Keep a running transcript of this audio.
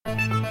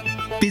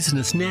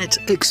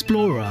BusinessNet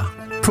Explorer,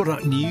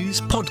 product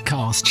news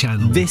podcast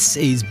channel. This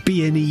is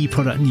B&E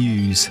Product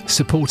News,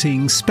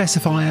 supporting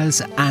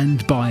specifiers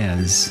and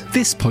buyers.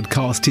 This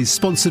podcast is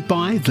sponsored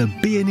by the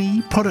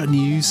B&E Product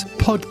News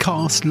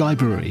podcast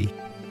library.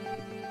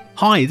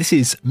 Hi, this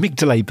is Mick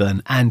de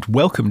Leyburn, and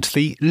welcome to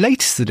the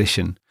latest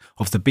edition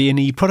of the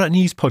B&E Product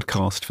News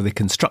podcast for the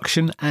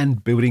construction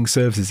and building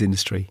services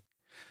industry,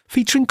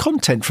 featuring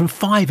content from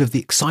 5 of the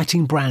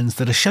exciting brands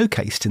that are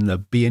showcased in the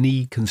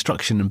B&E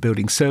Construction and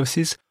Building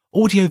Services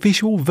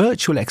audiovisual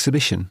virtual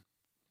exhibition.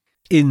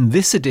 In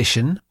this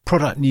edition,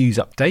 product news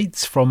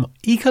updates from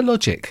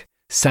Ecologic,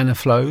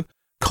 Saniflo,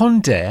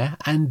 Condair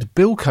and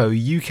Bilco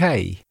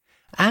UK,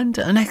 and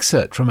an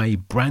excerpt from a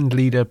brand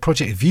leader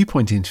Project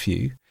Viewpoint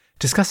interview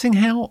discussing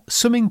how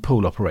swimming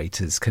pool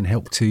operators can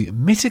help to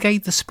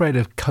mitigate the spread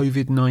of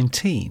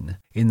COVID-19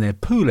 in their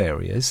pool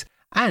areas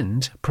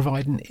and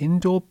provide an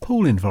indoor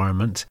pool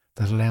environment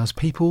that allows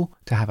people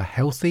to have a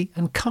healthy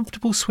and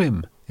comfortable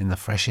swim in the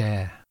fresh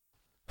air.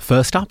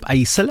 First up,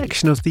 a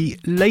selection of the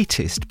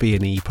latest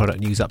B&E product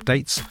news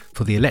updates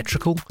for the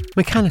electrical,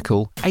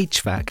 mechanical,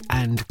 HVAC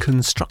and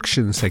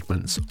construction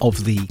segments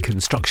of the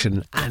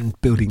construction and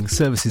building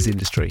services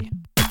industry.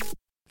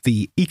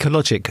 The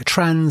Ecologic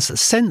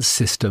TransSense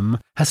system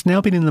has now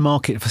been in the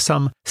market for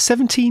some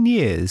 17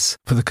 years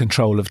for the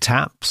control of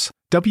taps,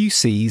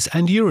 WCs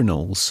and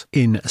urinals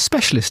in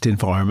specialist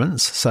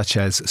environments such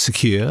as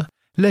secure,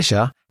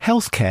 leisure,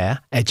 healthcare,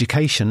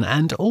 education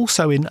and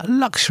also in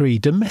luxury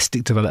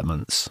domestic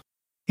developments.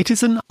 It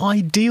is an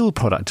ideal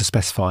product to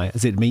specify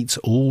as it meets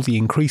all the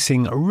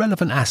increasing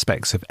relevant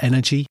aspects of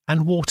energy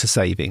and water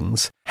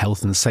savings,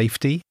 health and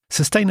safety,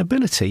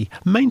 sustainability,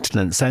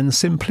 maintenance and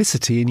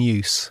simplicity in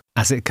use,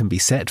 as it can be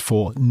set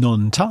for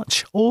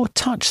non-touch or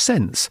touch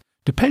sense,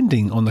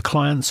 depending on the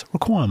client's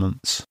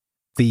requirements.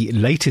 The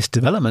latest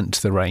development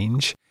to the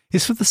range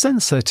is for the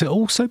sensor to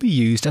also be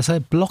used as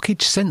a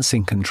blockage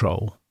sensing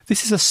control.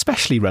 This is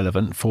especially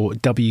relevant for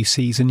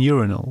WCs and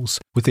urinals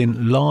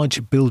within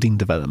large building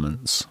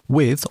developments,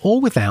 with or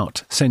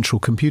without central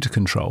computer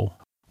control,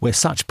 where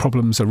such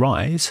problems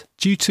arise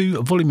due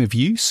to volume of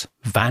use,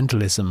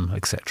 vandalism,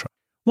 etc.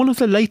 One of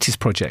the latest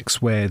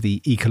projects where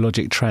the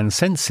Ecologic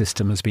TransSense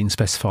system has been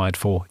specified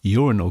for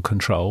urinal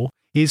control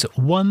is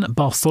 1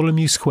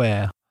 Bartholomew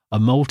Square, a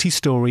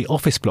multi-storey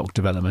office block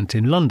development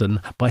in London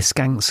by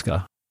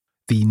Skanska.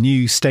 The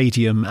new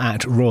stadium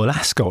at Royal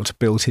Ascot,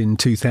 built in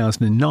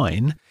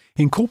 2009,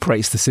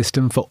 incorporates the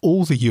system for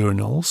all the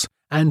urinals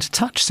and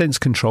touch sense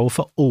control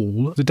for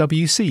all the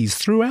WCs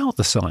throughout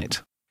the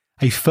site.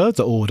 A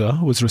further order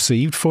was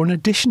received for an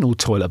additional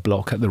toilet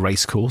block at the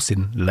racecourse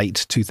in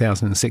late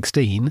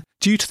 2016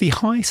 due to the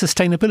high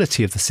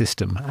sustainability of the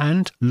system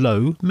and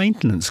low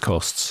maintenance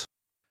costs.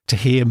 To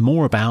hear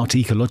more about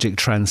Ecologic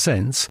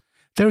TransSense,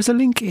 there is a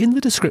link in the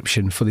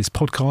description for this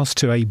podcast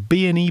to a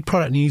B&E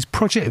Product News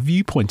Project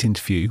Viewpoint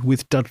interview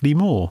with Dudley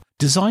Moore,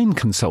 design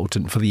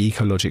consultant for the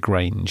Ecologic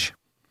range.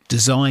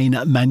 Design,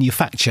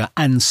 manufacture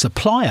and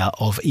supplier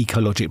of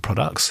Ecologic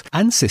products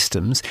and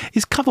systems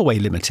is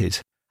Coverway Limited,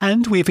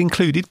 and we have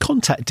included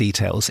contact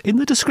details in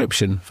the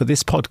description for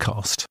this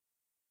podcast.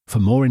 For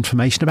more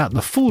information about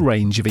the full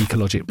range of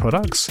Ecologic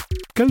products,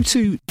 go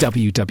to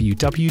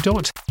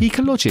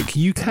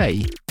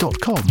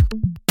www.ecologicuk.com.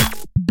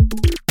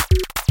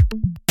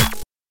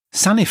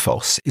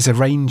 Sanifos is a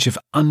range of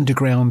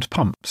underground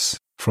pumps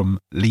from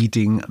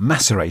leading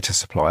macerator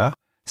supplier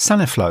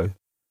Saniflo.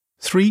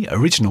 3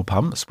 original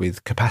pumps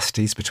with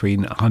capacities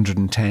between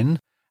 110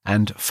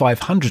 and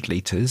 500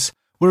 litres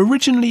were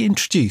originally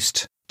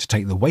introduced to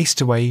take the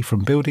waste away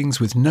from buildings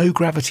with no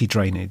gravity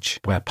drainage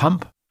by a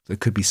pump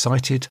that could be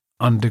sited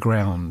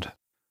underground.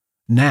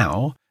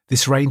 Now,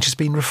 this range has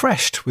been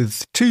refreshed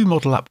with 2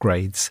 model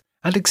upgrades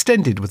and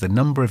extended with a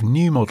number of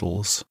new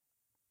models.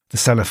 The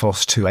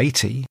Sanifos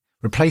 280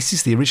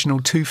 replaces the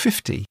original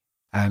 250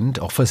 and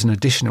offers an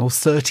additional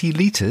 30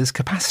 litres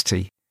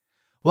capacity,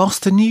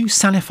 whilst the new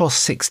Sanifos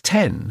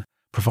 610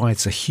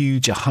 provides a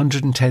huge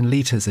 110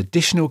 litres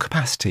additional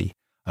capacity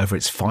over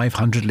its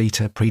 500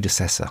 litre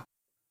predecessor.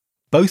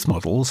 Both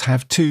models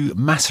have 2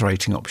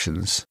 macerating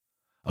options,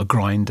 a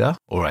grinder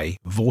or a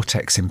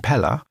vortex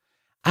impeller,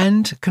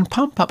 and can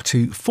pump up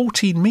to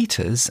 14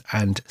 metres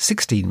and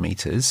 16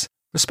 metres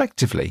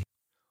respectively.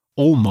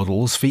 All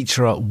models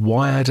feature a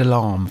wired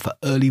alarm for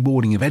early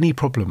warning of any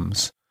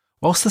problems,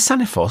 whilst the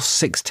Sanifos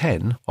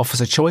 610 offers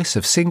a choice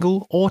of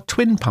single or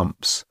twin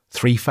pumps,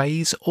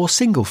 3-phase or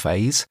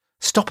single-phase,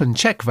 stop and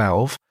check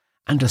valve,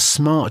 and a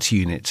smart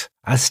unit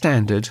as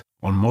standard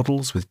on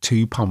models with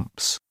 2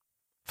 pumps.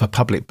 For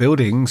public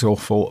buildings or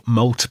for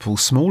multiple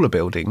smaller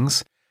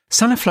buildings,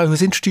 Saniflo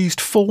has introduced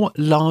 4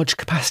 large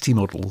capacity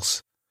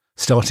models,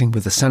 starting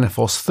with the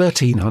Sanifos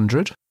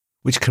 1300,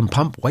 which can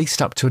pump waste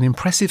up to an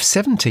impressive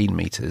 17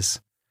 metres.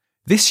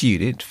 This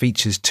unit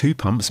features 2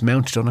 pumps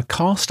mounted on a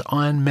cast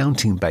iron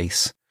mounting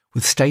base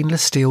with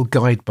stainless steel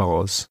guide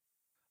bars.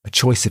 A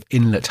choice of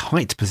inlet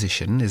height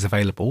position is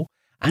available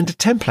and a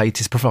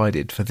template is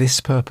provided for this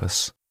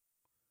purpose.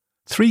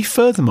 3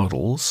 further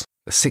models,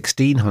 the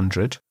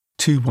 1600,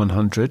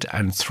 2100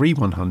 and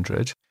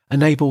 3100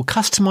 enable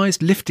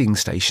customised lifting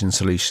station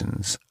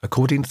solutions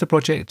according to the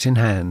project in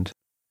hand.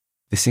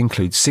 This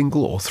includes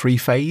single or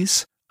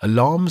three-phase,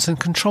 alarms and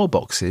control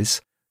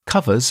boxes,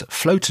 covers,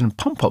 float and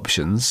pump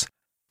options,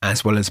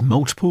 as well as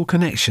multiple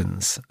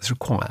connections as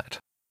required.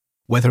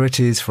 Whether it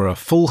is for a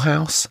full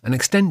house, an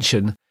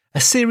extension, a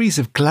series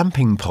of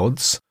glamping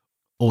pods,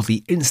 or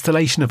the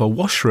installation of a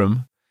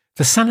washroom,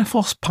 the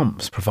Sanifos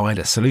pumps provide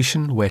a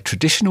solution where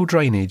traditional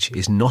drainage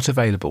is not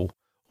available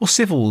or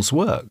civils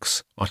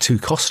works are too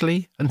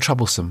costly and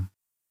troublesome.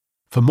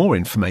 For more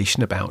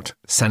information about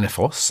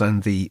Sanifos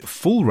and the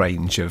full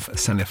range of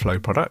Saniflo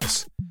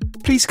products,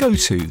 please go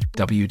to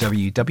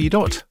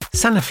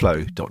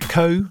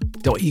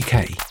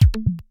www.saniflo.co.uk.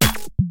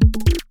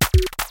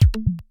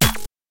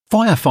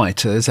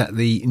 Firefighters at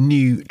the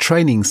new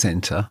training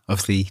centre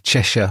of the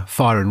Cheshire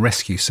Fire and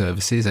Rescue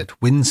Services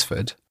at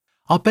Winsford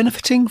are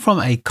benefiting from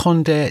a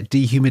Condair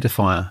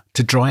dehumidifier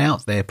to dry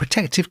out their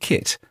protective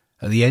kit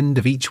at the end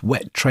of each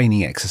wet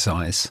training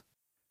exercise.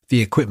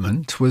 The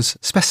equipment was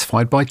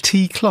specified by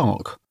T.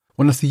 Clark,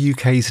 one of the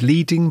UK's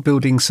leading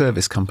building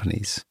service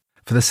companies,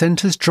 for the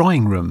centre's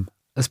drying room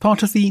as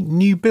part of the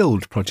New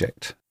Build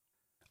project.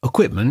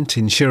 Equipment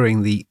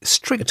ensuring the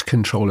strict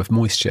control of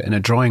moisture in a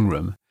drying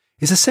room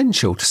is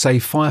essential to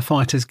save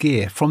firefighters'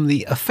 gear from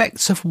the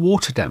effects of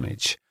water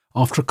damage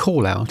after a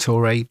call-out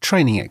or a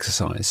training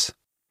exercise.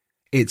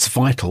 It's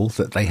vital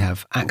that they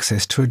have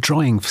access to a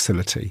drying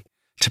facility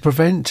to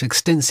prevent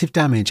extensive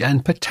damage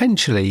and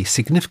potentially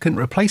significant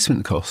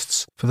replacement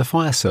costs for the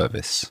fire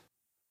service.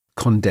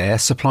 Condair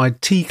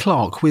supplied T.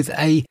 Clark with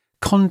a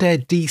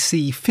Condair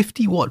DC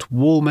 50-watt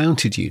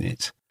wall-mounted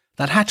unit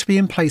that had to be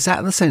in place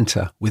at the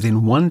centre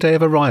within 1 day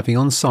of arriving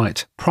on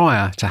site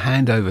prior to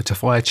handover to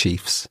fire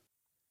chiefs.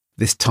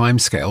 This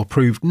timescale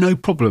proved no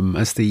problem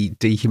as the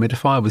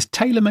dehumidifier was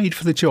tailor-made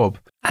for the job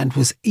and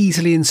was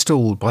easily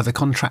installed by the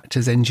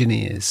contractor's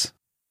engineers.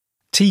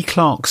 T.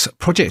 Clark's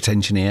project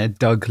engineer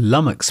Doug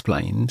Lum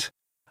explained,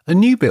 "A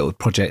new build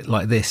project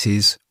like this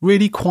is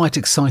really quite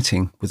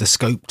exciting with a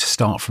scope to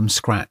start from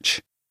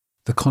scratch.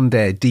 The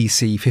Condair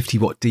DC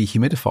 50-watt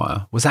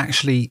dehumidifier was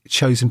actually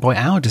chosen by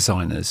our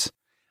designers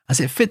as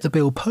it fit the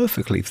bill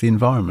perfectly for the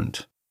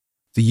environment.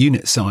 The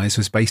unit size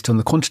was based on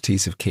the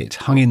quantities of kit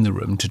hung in the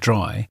room to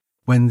dry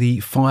when the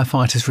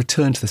firefighters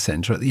returned to the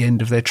centre at the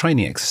end of their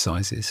training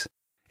exercises.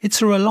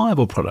 It's a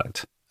reliable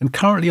product and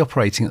currently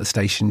operating at the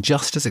station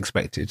just as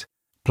expected.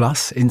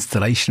 Plus,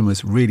 installation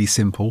was really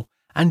simple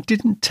and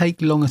didn't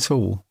take long at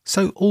all,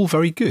 so all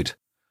very good.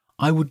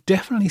 I would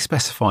definitely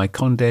specify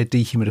Condair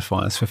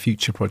dehumidifiers for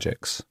future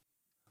projects."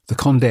 The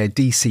Condair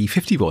DC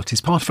 50-watt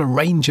is part of a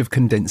range of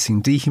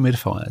condensing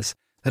dehumidifiers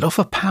that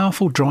offer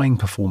powerful drying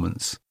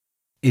performance.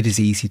 It is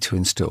easy to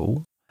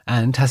install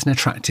and has an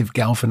attractive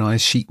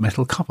galvanised sheet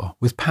metal cover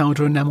with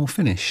powder enamel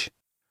finish.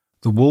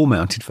 The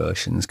wall-mounted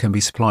versions can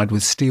be supplied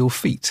with steel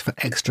feet for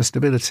extra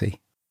stability.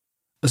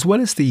 As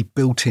well as the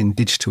built-in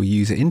digital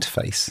user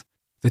interface,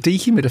 the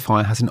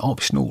dehumidifier has an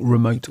optional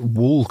remote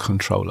wall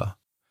controller,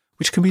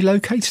 which can be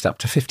located up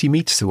to 50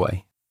 metres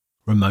away.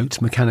 Remote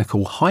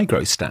mechanical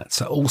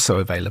hygrostats are also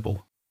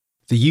available.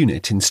 The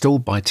unit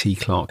installed by T.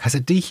 Clark has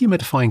a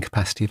dehumidifying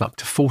capacity of up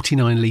to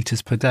 49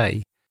 litres per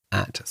day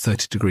at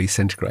 30 degrees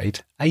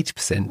centigrade,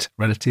 80%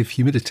 relative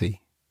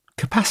humidity.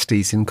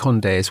 Capacities in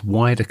Condair's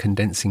wider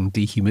condensing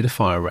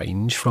dehumidifier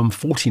range from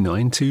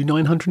 49 to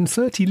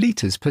 930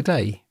 litres per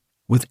day,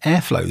 with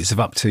airflows of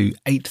up to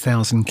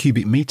 8,000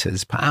 cubic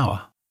metres per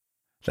hour.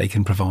 They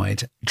can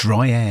provide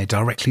dry air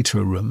directly to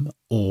a room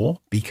or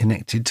be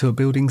connected to a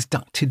building's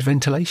ducted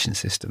ventilation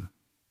system.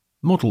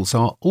 Models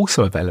are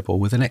also available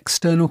with an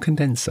external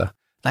condenser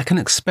that can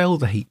expel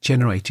the heat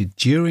generated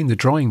during the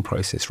drying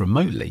process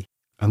remotely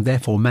and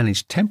therefore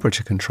manage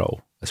temperature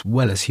control as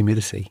well as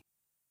humidity.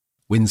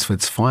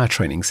 Winsford's Fire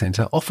Training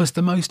Centre offers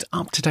the most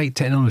up-to-date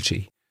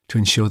technology to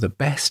ensure the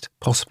best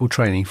possible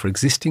training for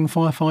existing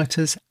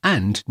firefighters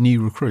and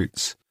new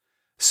recruits,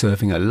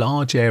 serving a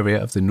large area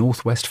of the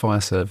North West Fire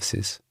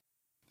Services.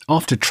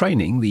 After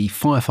training, the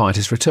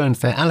firefighters return to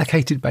their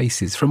allocated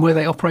bases from where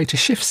they operate a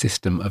shift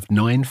system of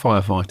 9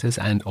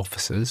 firefighters and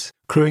officers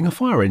crewing a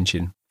fire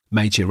engine,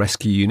 major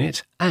rescue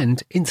unit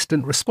and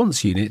incident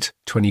response unit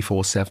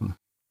 24/7.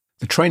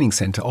 The training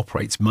centre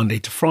operates Monday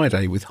to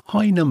Friday with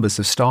high numbers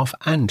of staff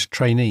and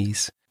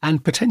trainees,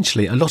 and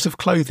potentially a lot of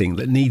clothing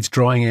that needs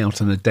drying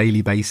out on a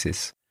daily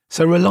basis,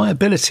 so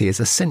reliability is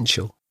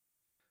essential.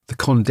 The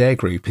Condair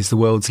Group is the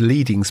world's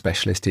leading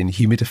specialist in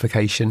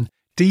humidification,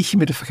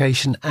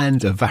 dehumidification and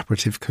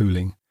evaporative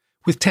cooling,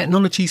 with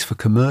technologies for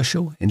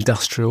commercial,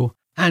 industrial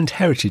and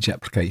heritage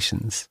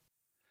applications.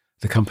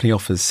 The company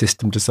offers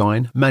system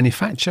design,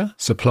 manufacture,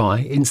 supply,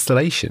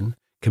 installation,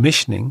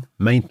 commissioning,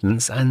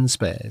 maintenance and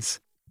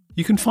spares.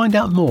 You can find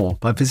out more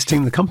by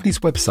visiting the company's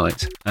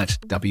website at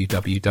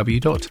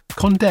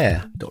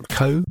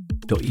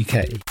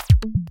www.condair.co.uk.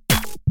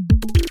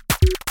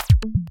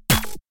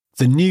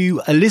 The new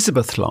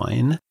Elizabeth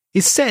line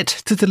is set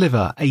to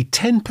deliver a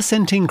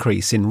 10%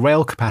 increase in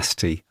rail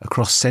capacity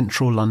across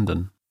central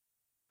London.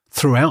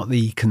 Throughout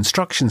the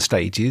construction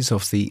stages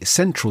of the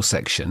central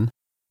section,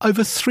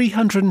 over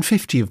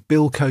 350 of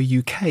Bilco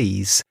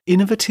UK's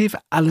innovative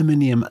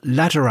aluminium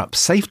ladder-up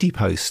safety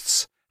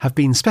posts have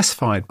been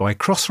specified by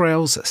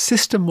Crossrail's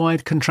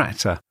system-wide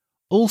contractor,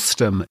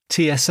 Alstom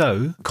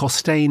TSO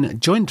Costain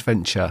Joint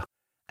Venture,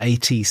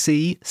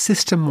 ATC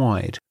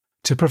system-wide,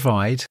 to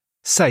provide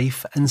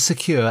safe and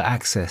secure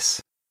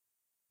access.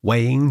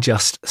 Weighing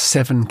just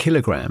 7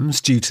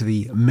 kilograms due to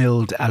the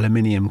milled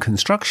aluminium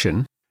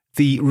construction,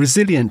 the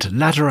resilient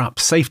ladder-up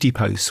safety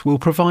posts will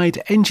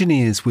provide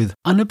engineers with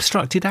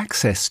unobstructed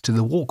access to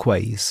the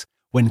walkways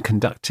when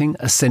conducting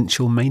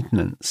essential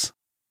maintenance.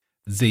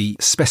 The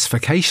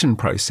specification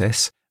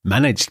process,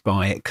 managed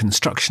by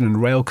construction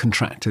and rail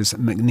contractors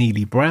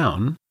McNeely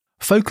Brown,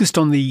 focused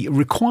on the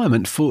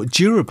requirement for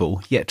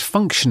durable yet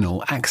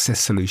functional access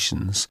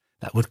solutions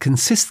that would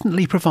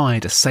consistently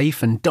provide a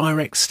safe and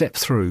direct step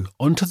through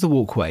onto the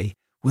walkway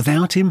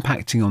without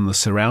impacting on the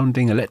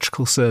surrounding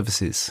electrical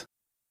services.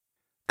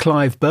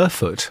 Clive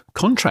Burfoot,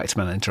 contract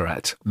manager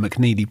at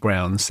McNeely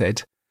Brown,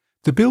 said,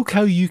 "The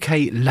Bilco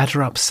UK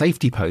ladder-up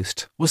safety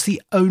post was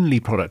the only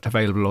product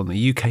available on the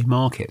UK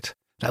market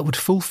that would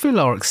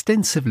fulfil our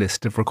extensive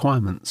list of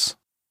requirements."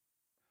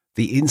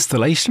 The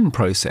installation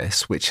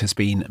process, which has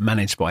been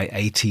managed by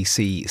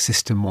ATC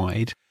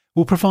system-wide,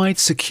 will provide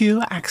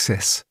secure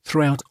access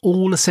throughout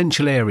all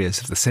essential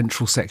areas of the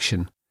central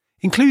section,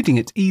 including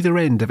at either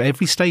end of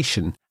every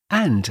station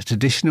and at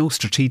additional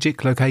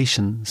strategic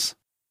locations.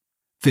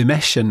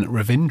 Vimeshan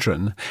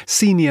Ravindran,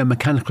 senior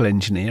mechanical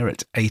engineer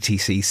at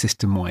ATC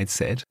system-wide,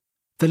 said,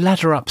 "The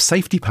ladder-up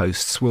safety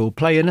posts will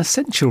play an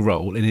essential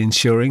role in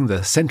ensuring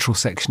the central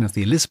section of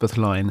the Elizabeth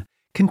line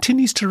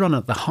continues to run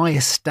at the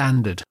highest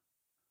standard.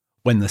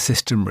 When the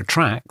system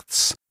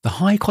retracts, the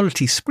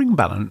high-quality spring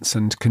balance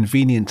and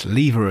convenient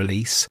lever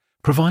release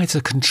provides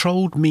a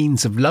controlled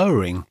means of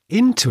lowering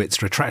into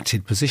its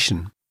retracted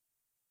position.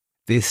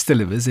 This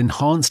delivers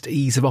enhanced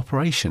ease of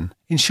operation,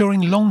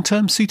 ensuring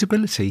long-term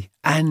suitability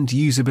and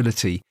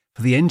usability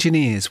for the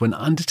engineers when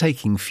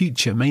undertaking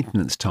future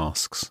maintenance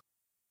tasks."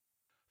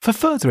 For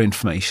further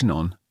information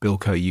on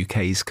Bilco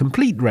UK's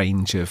complete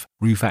range of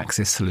roof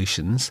access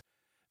solutions,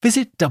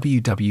 visit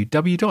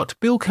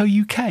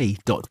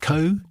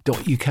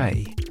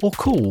www.bilcouk.co.uk or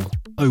call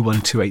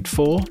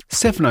 01284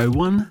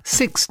 701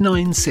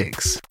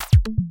 696.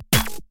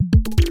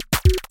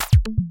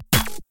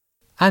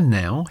 And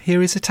now,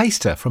 here is a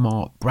taster from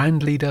our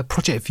Brand Leader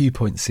Project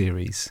Viewpoint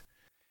series.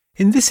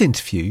 In this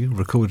interview,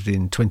 recorded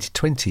in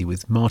 2020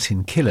 with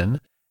Martin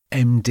Killen,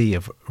 MD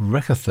of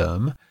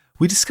Recotherm,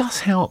 we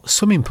discuss how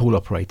swimming pool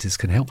operators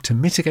can help to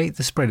mitigate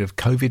the spread of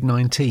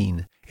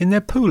COVID-19 in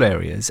their pool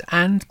areas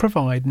and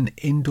provide an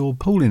indoor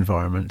pool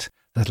environment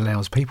that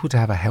allows people to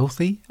have a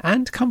healthy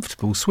and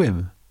comfortable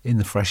swim in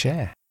the fresh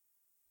air.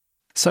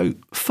 So,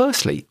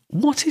 firstly,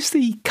 what is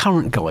the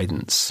current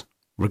guidance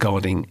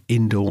regarding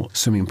indoor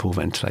swimming pool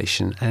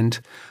ventilation, and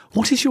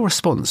what is your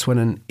response when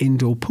an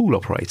indoor pool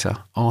operator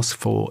asks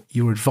for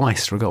your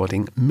advice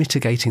regarding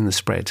mitigating the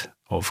spread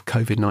of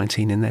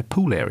COVID-19 in their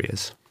pool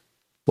areas?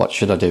 What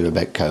should I do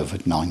about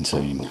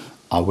COVID-19?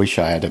 I wish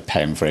I had a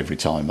pen for every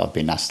time I've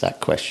been asked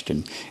that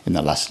question in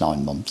the last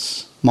 9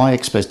 months. My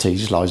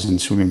expertise lies in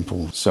swimming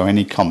pools, so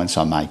any comments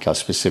I make are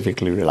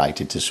specifically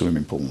related to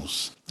swimming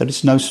pools. There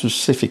is no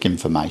specific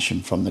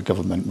information from the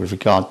government with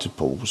regard to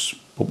pools,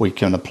 but we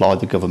can apply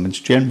the government's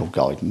general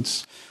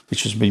guidance,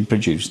 which has been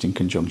produced in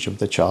conjunction with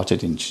the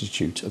Chartered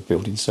Institute of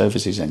Building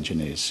Services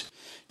Engineers.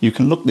 You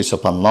can look this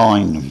up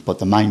online, but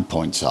the main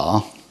points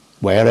are: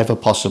 wherever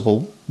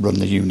possible, run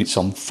the units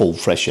on full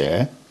fresh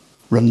air,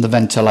 run the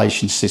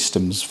ventilation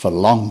systems for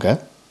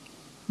longer,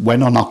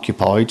 when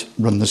unoccupied,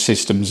 run the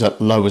systems at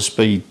lower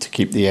speed to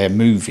keep the air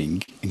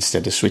moving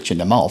instead of switching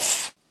them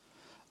off,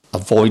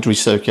 avoid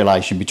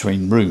recirculation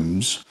between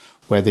rooms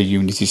where the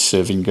unit is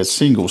serving a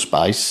single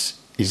space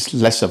is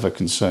less of a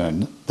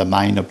concern. The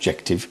main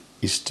objective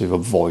is to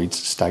avoid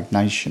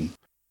stagnation.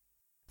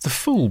 The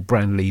full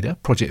Brand Leader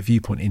Project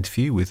Viewpoint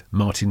interview with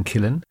Martin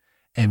Killen,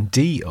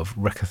 MD of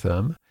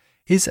Recotherm,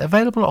 is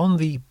available on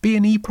the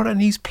B&E Product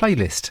News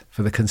playlist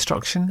for the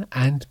construction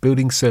and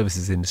building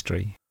services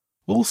industry.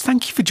 Well,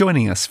 thank you for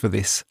joining us for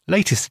this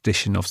latest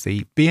edition of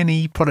the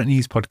B&E Product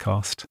News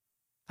podcast.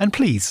 And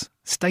please,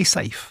 stay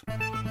safe.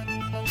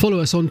 Follow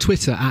us on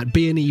Twitter at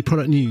B&E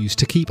Product News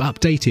to keep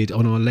updated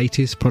on our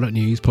latest Product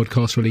News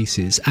podcast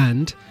releases,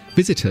 and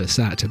visit us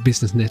at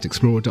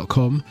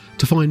businessnetexplorer.com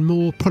to find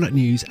more product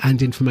news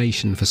and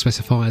information for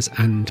specifiers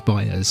and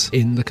buyers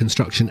in the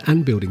construction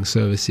and building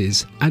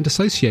services and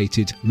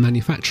associated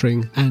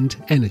manufacturing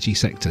and energy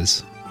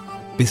sectors.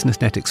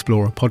 BusinessNet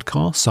Explorer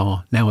podcasts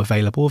are now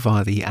available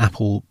via the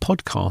Apple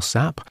Podcasts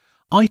app,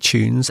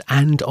 iTunes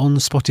and on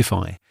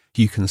Spotify.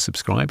 You can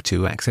subscribe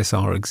to access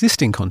our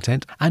existing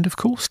content and, of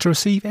course, to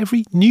receive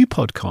every new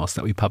podcast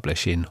that we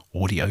publish in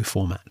audio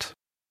format.